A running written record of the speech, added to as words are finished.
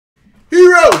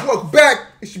yo, welcome back.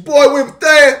 It's your boy Wimp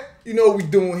there. You know what we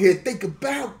doing here. Think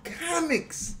about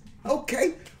comics.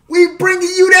 Okay? We bringing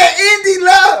you that indie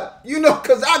love. You know,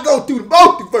 because I go through the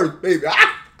multiverse, baby.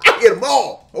 I hit them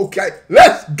all. Okay?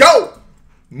 Let's go.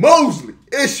 Mosley,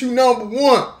 issue number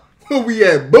 1. Where we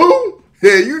at, Boom?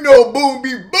 Yeah, you know Boom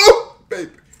be Boom,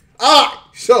 baby. All right,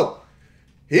 so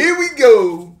here we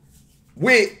go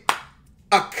with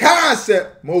a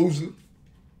concept, Mosley,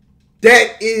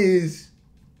 that is,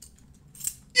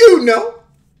 you know,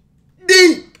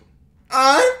 deep.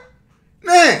 All right?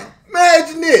 Now,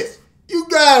 imagine this. You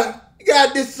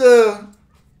got this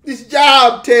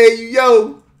job tell you,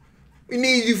 yo, we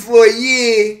need you for a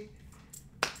year.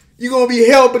 You're going to be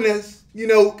helping us, you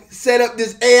know, set up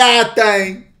this AI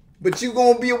thing, but you're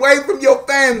going to be away from your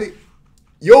family,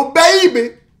 your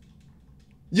baby,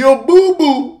 your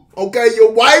boo-boo, okay,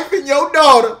 your wife and your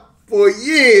daughter for a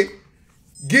year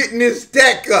getting this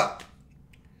tech up.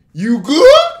 You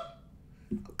good?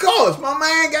 Of course, my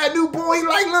man got a new boy. He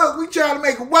like, look, we trying to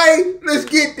make a way. Let's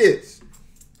get this.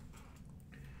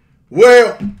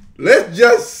 Well, let's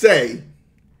just say,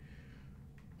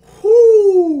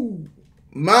 whoo,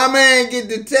 my man get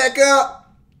the tech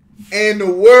up and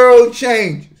the world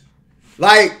changes.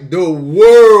 Like, the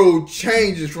world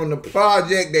changes from the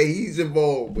project that he's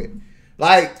involved with.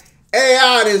 Like,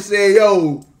 AI done said,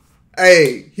 yo,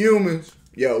 hey, humans,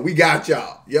 yo, we got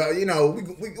y'all. Yo, you know,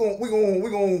 we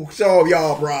gonna solve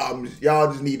y'all problems.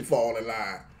 Y'all just need to fall in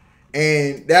line.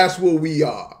 And that's what we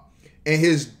are. And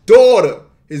his daughter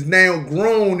is now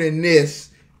grown in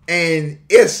this. And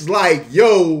it's like,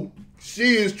 yo,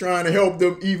 she is trying to help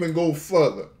them even go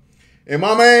further. And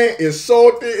my man is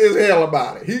salty as hell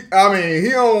about it. He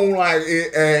don't like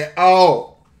it at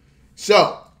all.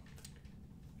 So,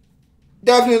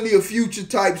 definitely a future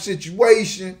type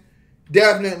situation.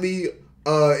 Definitely,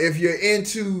 if you're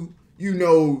into, you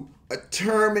know, a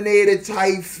Terminator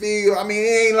type feel. I mean,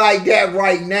 it ain't like that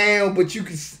right now, but you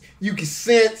can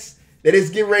sense that it's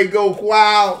getting ready to go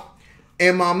wild.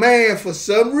 And my man, for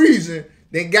some reason,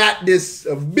 they got this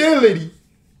ability,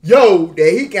 yo,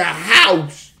 that he can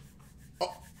house.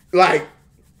 Like,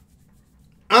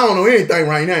 I don't know anything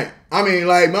right now. I mean,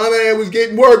 like, my man was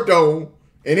getting worked on,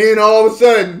 and then all of a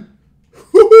sudden,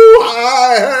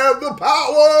 I have the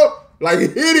power. Like,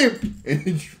 it hit him,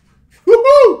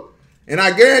 and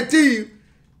I guarantee you,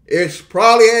 it's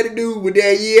probably had to do with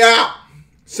that year out.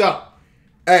 So,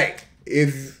 hey,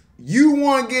 if you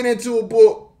want to get into a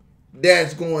book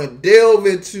that's going to delve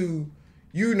into,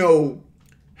 you know,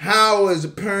 how as a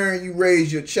parent you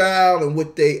raise your child and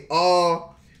what they are,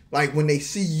 like when they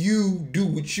see you do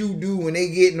what you do, when they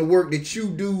get in the work that you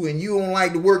do and you don't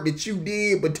like the work that you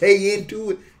did, but they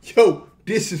into it, yo,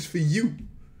 this is for you.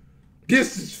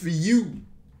 This is for you.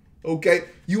 Okay?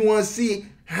 You want to see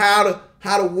how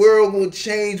the world will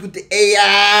change with the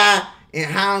AI and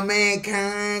how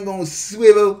mankind gonna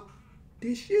swivel.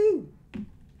 This you.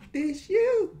 This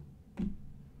you.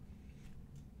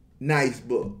 Nice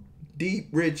book. Deep,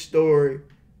 rich story.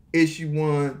 Issue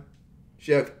 1.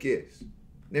 Chef Kiss.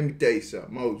 Let me tell you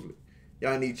something, Mosley.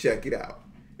 Y'all need to check it out.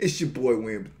 It's your boy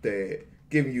Wimp Thad,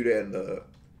 giving you that love.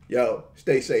 Yo,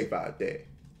 stay safe out there.